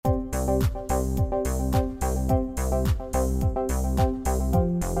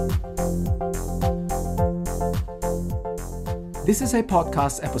This is a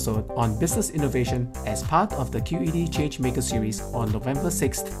podcast episode on business innovation as part of the QED Changemaker series on November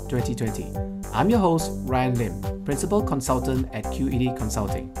 6th, 2020. I'm your host, Ryan Lim, Principal Consultant at QED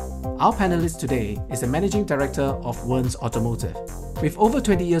Consulting. Our panelist today is the Managing Director of Wearnes Automotive. With over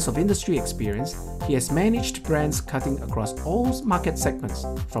 20 years of industry experience, he has managed brands cutting across all market segments,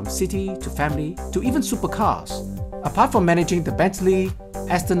 from city to family to even supercars. Apart from managing the Bentley,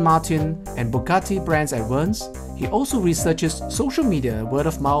 Aston Martin and Bugatti brands at Wearnes, he also researches social media, word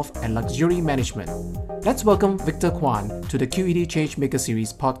of mouth and luxury management. Let's welcome Victor Kwan to the QED Changemaker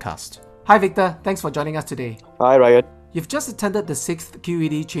series podcast. Hi Victor, thanks for joining us today. Hi Ryan. You've just attended the 6th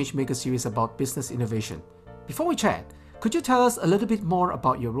QED Changemaker series about business innovation. Before we chat, could you tell us a little bit more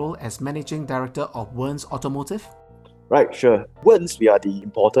about your role as Managing Director of Wearnes Automotive? Right, sure. Wearnes, we are the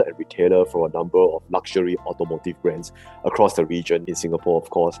importer and retailer for a number of luxury automotive brands across the region, in Singapore, of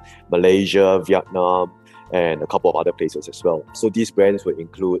course, Malaysia, Vietnam, and a couple of other places as well. So these brands would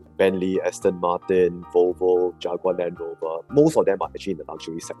include Bentley, Aston Martin, Volvo, Jaguar Land Rover. Most of them are actually in the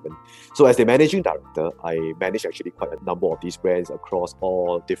luxury segment. So as the managing director, I manage actually quite a number of these brands across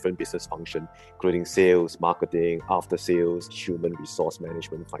all different business functions, including sales, marketing, after sales, human resource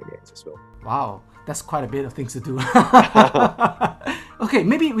management, finance as well. Wow, that's quite a bit of things to do. Okay,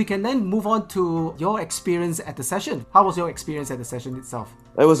 maybe we can then move on to your experience at the session. How was your experience at the session itself?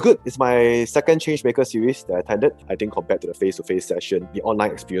 It was good. It's my second Changemaker series that I attended. I think compared to the face-to-face session, the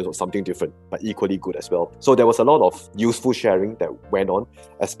online experience was something different, but equally good as well. So there was a lot of useful sharing that went on,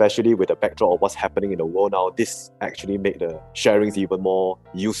 especially with the backdrop of what's happening in the world now. This actually made the sharings even more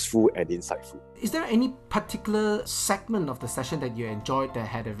useful and insightful. Is there any particular segment of the session that you enjoyed that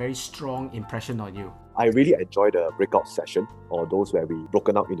had a very strong impression on you? I really enjoyed the breakout session, or those where we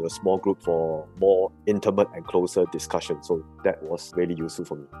broken up into a small group for more intimate and closer discussion. So that was really useful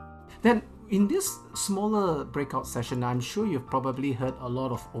for me. Then, in this smaller breakout session, I'm sure you've probably heard a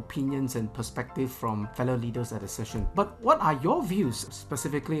lot of opinions and perspective from fellow leaders at the session. But what are your views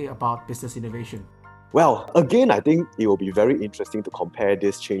specifically about business innovation? Well, again, I think it will be very interesting to compare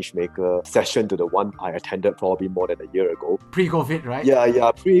this Changemaker session to the one I attended probably more than a year ago. Pre-COVID, right?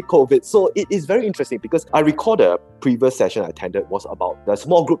 Yeah, pre-COVID. So it is very interesting because I recall the previous session I attended was about, the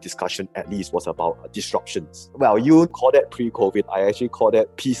small group discussion at least was about disruptions. Well, you call that pre-COVID, I actually call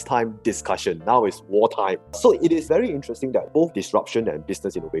that peacetime discussion. Now it's wartime. So it is very interesting that both disruption and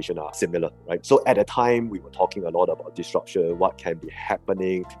business innovation are similar, right? So at the time, we were talking a lot about disruption, what can be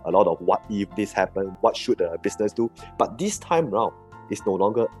happening, a lot of what if this happened, what should a business do? But this time round, it's no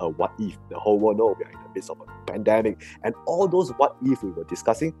longer a what if. The whole world knows we are in the midst of a pandemic, and all those what if we were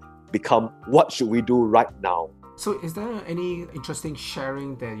discussing become what should we do right now? So is there any interesting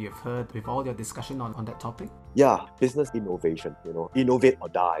sharing that you've heard with all your discussion on that topic? Yeah, business innovation, innovate or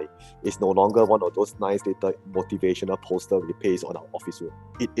die is no longer one of those nice little motivational poster we paste on our office wall.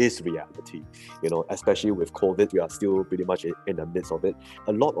 It is reality, especially with COVID, we are still pretty much in the midst of it.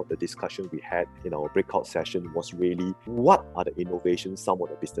 A lot of the discussion we had in our breakout session was really what are the innovations some of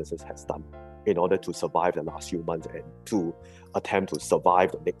the businesses has done in order to survive the last few months and to attempt to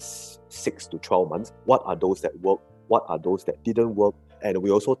survive the next 6 to 12 months. What are those that work? What are those that didn't work? And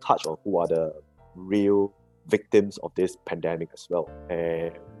we also touch on who are the real victims of this pandemic as well,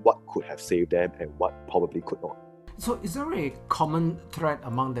 and what could have saved them and what probably could not. So is there a common thread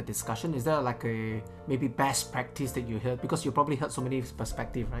among the discussion? Is there like a maybe best practice that you heard? Because you probably heard so many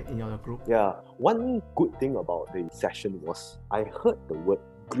perspectives, right, in your group. Yeah, one good thing about the session was I heard the word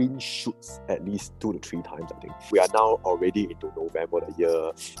green shoots at least 2 to 3 times, I think. We are now already into November the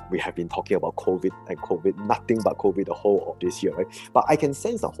year. We have been talking about COVID and COVID, nothing but COVID the whole of this year, right? But I can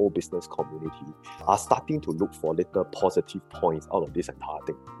sense the whole business community are starting to look for little positive points out of this entire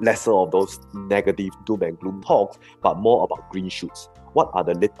thing. Lesser of those negative doom and gloom talks, but more about green shoots. What are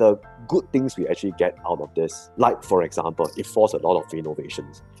the little good things we actually get out of this? Like, for example, it forced a lot of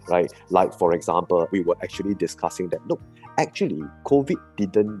innovations, right? Like, for example, we were actually discussing that, look, actually, COVID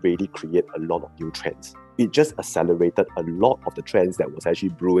didn't really create a lot of new trends. It just accelerated a lot of the trends that was actually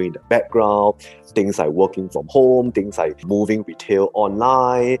brewing in the background. Things like working from home, things like moving retail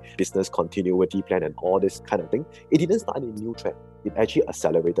online, business continuity plan and all this kind of thing. It didn't start any new trend. It actually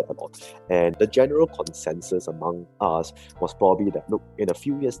accelerated a lot. And the general consensus among us was probably that, look, in a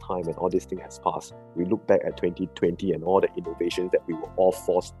few years' time when all this thing has passed, we look back at 2020 and all the innovations that we were all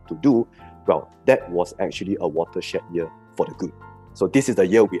forced to do, well, that was actually a watershed year for the good. So this is the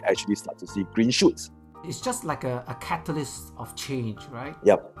year we actually start to see green shoots. It's just like a catalyst of change, right?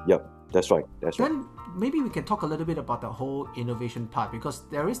 Yep. That's right. Then maybe we can talk a little bit about the whole innovation part, because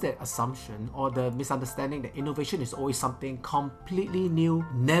there is that assumption or the misunderstanding that innovation is always something completely new,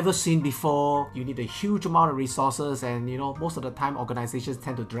 never seen before. You need a huge amount of resources, and most of the time organizations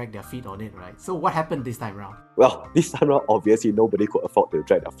tend to drag their feet on it, right? So what happened this time around? Well, this time around, obviously nobody could afford to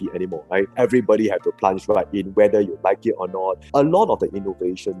drag their feet anymore, right? Everybody had to plunge right in, whether you like it or not. A lot of the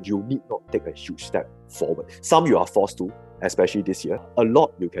innovation, you need not take a huge step forward. Some you are forced to, especially this year. A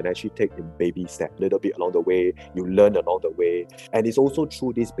lot you can actually take in baby steps, little bit along the way, you learn along the way. And it's also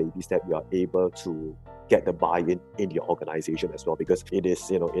through this baby step you are able to get the buy-in in your organization as well, because it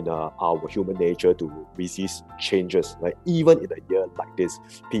is in our human nature to resist changes. Like even in a year like this,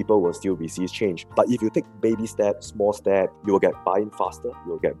 people will still resist change. But if you take baby steps, small steps, you will get buy-in faster,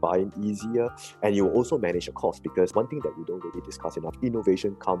 you will get buy-in easier, and you will also manage a cost, because one thing that we don't really discuss enough,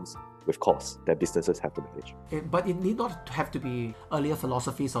 innovation comes with costs that businesses have to manage. But it need not have to be earlier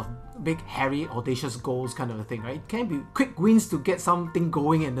philosophies of big, hairy, audacious goals kind of a thing, right? It can be quick wins to get something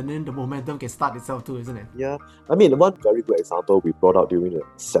going, and then the momentum can start itself too, isn't it? Yeah, I mean, one very good example we brought out during the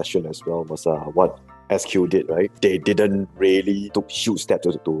session as well was what SQ did, right? They didn't really took huge steps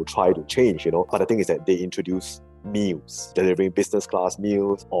to try to change, But the thing is that they introduced meals, delivering business class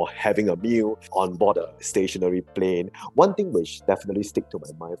meals or having a meal on board a stationary plane. One thing which definitely stick to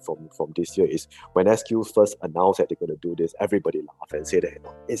my mind from this year is when SQ first announced that they're going to do this, everybody laughed and said that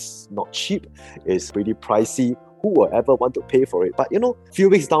it's not cheap, it's pretty pricey, who will ever want to pay for it? But a few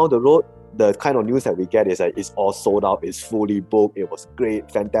weeks down the road, the kind of news that we get is that it's all sold out, it's fully booked, it was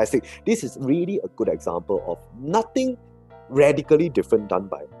great, fantastic. This is really a good example of nothing radically different done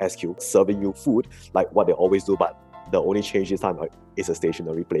by SQ, serving you food like what they always do, but the only change this time is a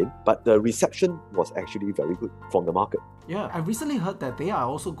stationary plane. But the reception was actually very good from the market. Yeah, I recently heard that they are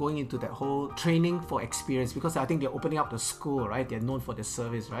also going into that whole training for experience, because I think they're opening up the school, right? They're known for their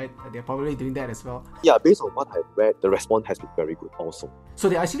service, right? They're probably doing that as well. Yeah, based on what I've read, the response has been very good also. So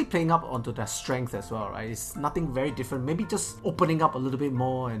they're actually playing up onto their strengths as well, right? It's nothing very different. Maybe just opening up a little bit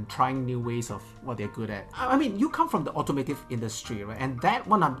more and trying new ways of what they're good at. I mean, you come from the automotive industry, right? And that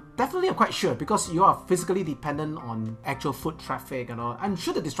one, I'm quite sure, because you are physically dependent on actual foot traffic and all. I'm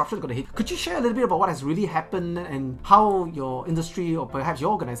sure the disruption is going to hit. Could you share a little bit about what has really happened and how your industry or perhaps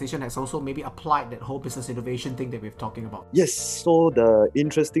your organization has also maybe applied that whole business innovation thing that we're talking about? Yes, so the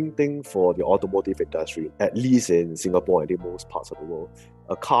interesting thing for the automotive industry, at least in Singapore and in most parts of the world,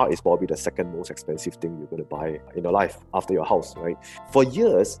 a car is probably the second most expensive thing you're going to buy in your life after your house, right? For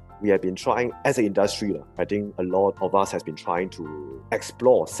years, we have been trying, as an industry, I think a lot of us has been trying to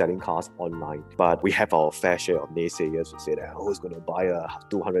explore selling cars online, but we have our fair share of naysayers who say that, who's going to buy a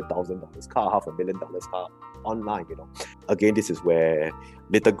 $200,000 car, $500,000 car online, Again, this is where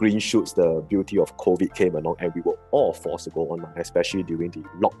little green shoots, the beauty of COVID came along, and we were all forced to go online, especially during the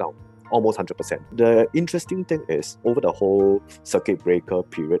lockdown. Almost 100%. The interesting thing is, over the whole circuit breaker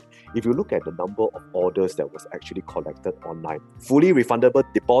period, if you look at the number of orders that was actually collected online, fully refundable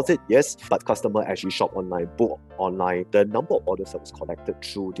deposit, yes, but customer actually shop online, book online, the number of orders that was collected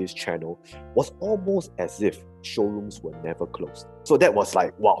through this channel was almost as if showrooms were never closed. So that was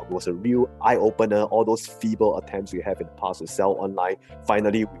like, wow, it was a real eye-opener. All those feeble attempts we have in the past to sell online,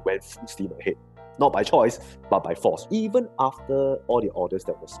 finally we went full steam ahead. Not by choice, but by force. Even after all the orders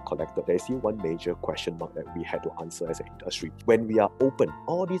that was collected, there's still one major question mark that we had to answer as an industry. When we are open,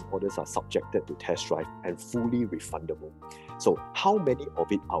 all these orders are subjected to test drive and fully refundable. So how many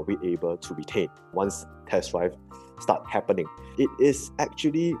of it are we able to retain once test drive start happening? It is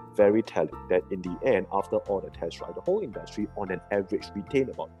actually very telling that in the end, after all the test drive, the whole industry on an average retained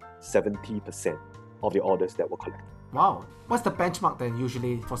about 70% of the orders that were collected. Wow. What's the benchmark then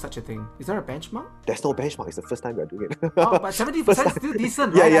usually for such a thing? Is there a benchmark? There's no benchmark. It's the first time we're doing it. Oh, but 70% is still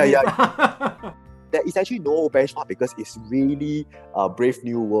decent, right? Yeah. There is actually no benchmark because it's really a brave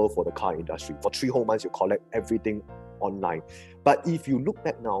new world for the car industry. For 3 whole months, you collect everything online. But if you look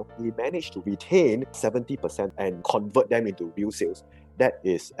back now, we managed to retain 70% and convert them into real sales. That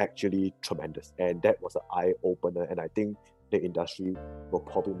is actually tremendous. And that was an eye-opener. And I think the industry will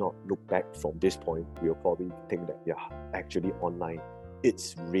probably not look back from this point. We'll probably think that, actually online,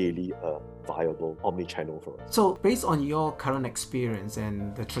 it's really a viable omni-channel for us. So based on your current experience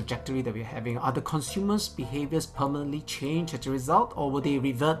and the trajectory that we're having, are the consumers' behaviors permanently changed as a result, or will they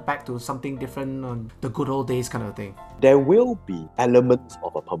revert back to something different on the good old days kind of thing? There will be elements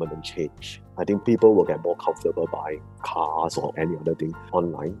of a permanent change. I think people will get more comfortable buying cars or any other thing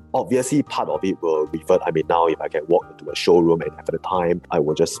online. Obviously, part of it will revert. I mean, now if I can walk into a showroom and have the time, I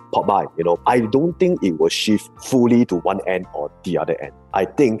will just pop by. I don't think it will shift fully to one end or the other end. I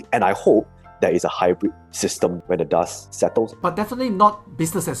think and I hope there is a hybrid system when the dust settles. But definitely not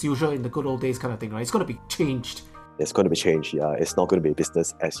business as usual in the good old days kind of thing, right? It's going to be changed. It's going to be changed, yeah. It's not going to be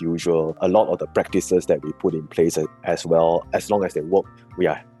business as usual. A lot of the practices that we put in place as well, as long as they work, we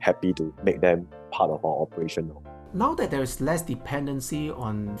are happy to make them part of our operation now. Now that there is less dependency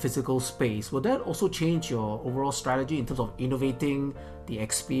on physical space, will that also change your overall strategy in terms of innovating the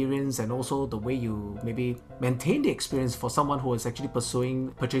experience and also the way you maybe maintain the experience for someone who is actually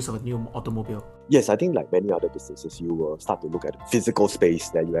pursuing purchase of a new automobile? Yes, I think like many other businesses, you will start to look at physical space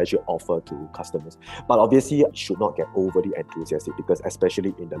that you actually offer to customers. But obviously, you should not get overly enthusiastic because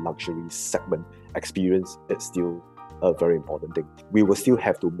especially in the luxury segment, experience is still a very important thing. We will still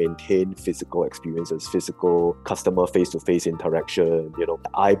have to maintain physical experiences, physical customer face-to-face interaction.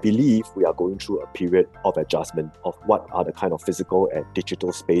 I believe we are going through a period of adjustment of what are the kind of physical and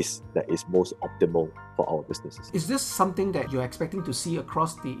digital space that is most optimal for our businesses. Is this something that you're expecting to see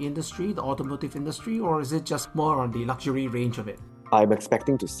across the industry, the automotive industry, or is it just more on the luxury range of it? I'm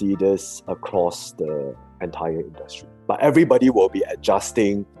expecting to see this across the entire industry. But everybody will be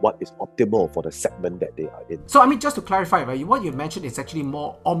adjusting what is optimal for the segment that they are in. So, I mean, just to clarify, right, what you mentioned is actually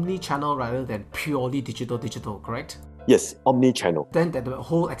more omni-channel rather than purely digital, correct? Yes, omni-channel. Then that the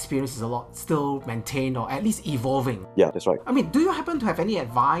whole experience is a lot still maintained or at least evolving. Yeah, that's right. I mean, do you happen to have any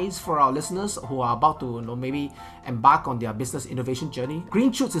advice for our listeners who are about to maybe embark on their business innovation journey?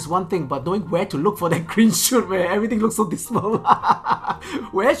 Green shoots is one thing, but knowing where to look for that green shoot where everything looks so dismal.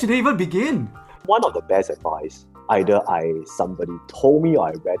 Where should they even begin? One of the best advice, either somebody told me or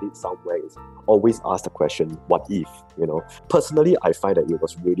I read it somewhere, is always ask the question, what if? Personally, I find that it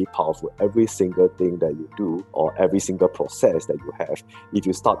was really powerful. Every single thing that you do or every single process that you have, if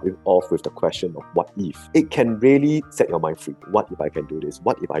you start off with the question of what if, it can really set your mind free. What if I can do this?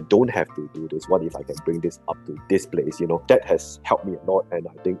 What if I don't have to do this? What if I can bring this up to this place? That has helped me a lot, and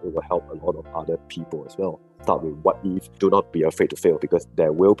I think it will help a lot of other people as well. Start with what if. Do not be afraid to fail, because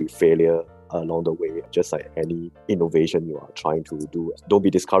there will be failure along the way, just like any innovation you are trying to do. Don't be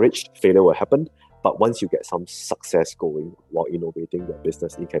discouraged. Failure will happen. But once you get some success going while innovating your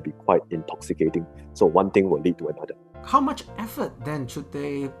business, it can be quite intoxicating. So one thing will lead to another. How much effort then should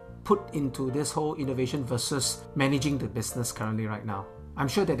they put into this whole innovation versus managing the business currently right now? I'm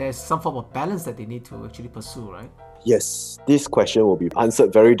sure that there's some form of balance that they need to actually pursue, right? Yes, this question will be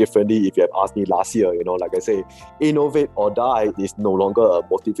answered very differently if you have asked me last year. Like I say, innovate or die is no longer a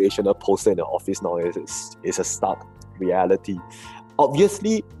motivational poster in the office now. It's a stark reality.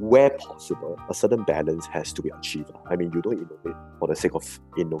 Obviously, where possible, a certain balance has to be achieved. I mean, you don't innovate for the sake of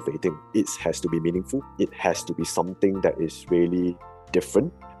innovating. It has to be meaningful. It has to be something that is really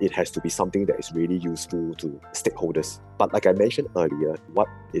different. It has to be something that is really useful to stakeholders. But like I mentioned earlier, what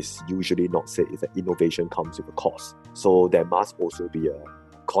is usually not said is that innovation comes with a cost. So there must also be a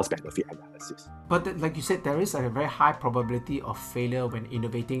cost-benefit analysis. But like you said, there is a very high probability of failure when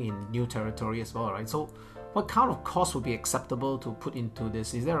innovating in new territory as well, right? So what kind of cost would be acceptable to put into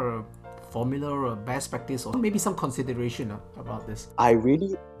this? Is there a formula or a best practice or maybe some consideration about this? I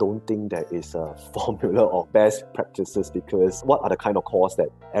really don't think there is a formula of best practices, because what are the kind of costs that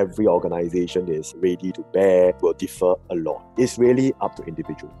every organization is ready to bear will differ a lot. It's really up to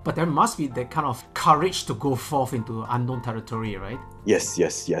individual. But there must be that kind of courage to go forth into unknown territory, right? Yes.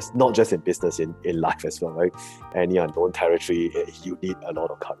 Not just in business, in life as well, right? Any unknown territory, you need a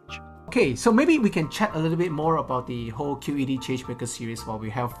lot of courage. Okay, so maybe we can chat a little bit more about the whole QED Changemaker series while we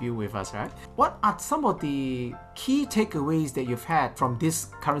have you with us, right? What are some of the key takeaways that you've had from this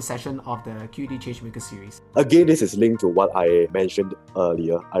current session of the QED Changemaker series? Again, this is linked to what I mentioned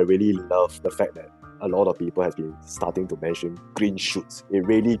earlier. I really love the fact that a lot of people have been starting to mention green shoots. It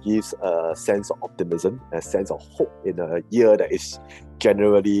really gives a sense of optimism, a sense of hope in a year that is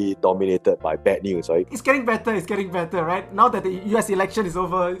generally dominated by bad news, right? It's getting better, right? Now that the US election is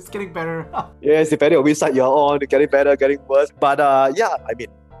over, it's getting better. Yes, depending on which side you're on, it's getting better, getting worse. But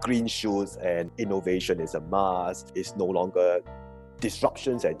green shoots and innovation is a must. It's no longer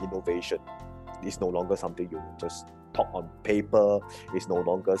disruptions and innovation. It's no longer something you just talk on paper. It's no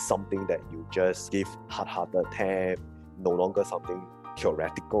longer something that you just give hard-hearted attempt. No longer something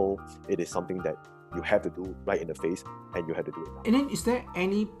theoretical. It is something that you have to do right in the face, and you have to do it now. And then, is there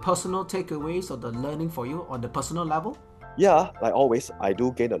any personal takeaways or the learning for you on the personal level? Yeah, like always, I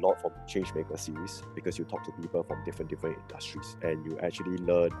do gain a lot from Changemaker series, because you talk to people from different industries, and you actually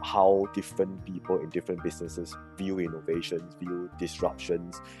learn how different people in different businesses view innovations, view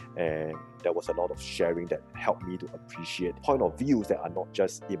disruptions, and there was a lot of sharing that helped me to appreciate point of views that are not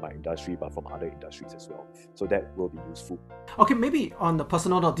just in my industry but from other industries as well. So that will be useful. Okay, maybe on a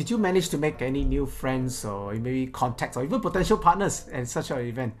personal note, did you manage to make any new friends or maybe contacts or even potential partners at such an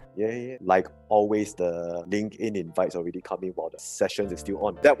event? Yeah. Like always, the LinkedIn invites already coming while the sessions is still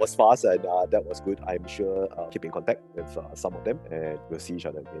on. That was fast and that was good. I'm sure keep in contact with some of them and we'll see each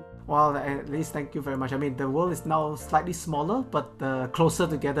other again. Well, at least thank you very much. I mean, the world is now slightly smaller, but closer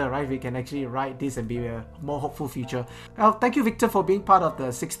together, right? We can actually ride this and be a more hopeful future. Well, thank you, Victor, for being part of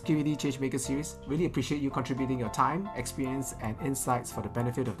the 6th QED Changemaker series. Really appreciate you contributing your time, experience, and insights for the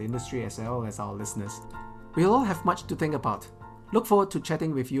benefit of the industry as well as our listeners. We'll all have much to think about. Look forward to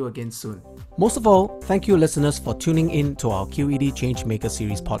chatting with you again soon. Most of all, thank you listeners for tuning in to our QED Changemaker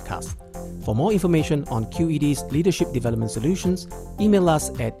series podcast. For more information on QED's leadership development solutions, email us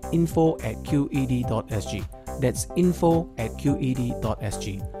at info@qed.sg. That's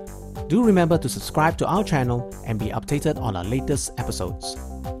info@qed.sg. Do remember to subscribe to our channel and be updated on our latest episodes.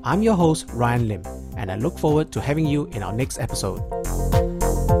 I'm your host, Ryan Lim, and I look forward to having you in our next episode.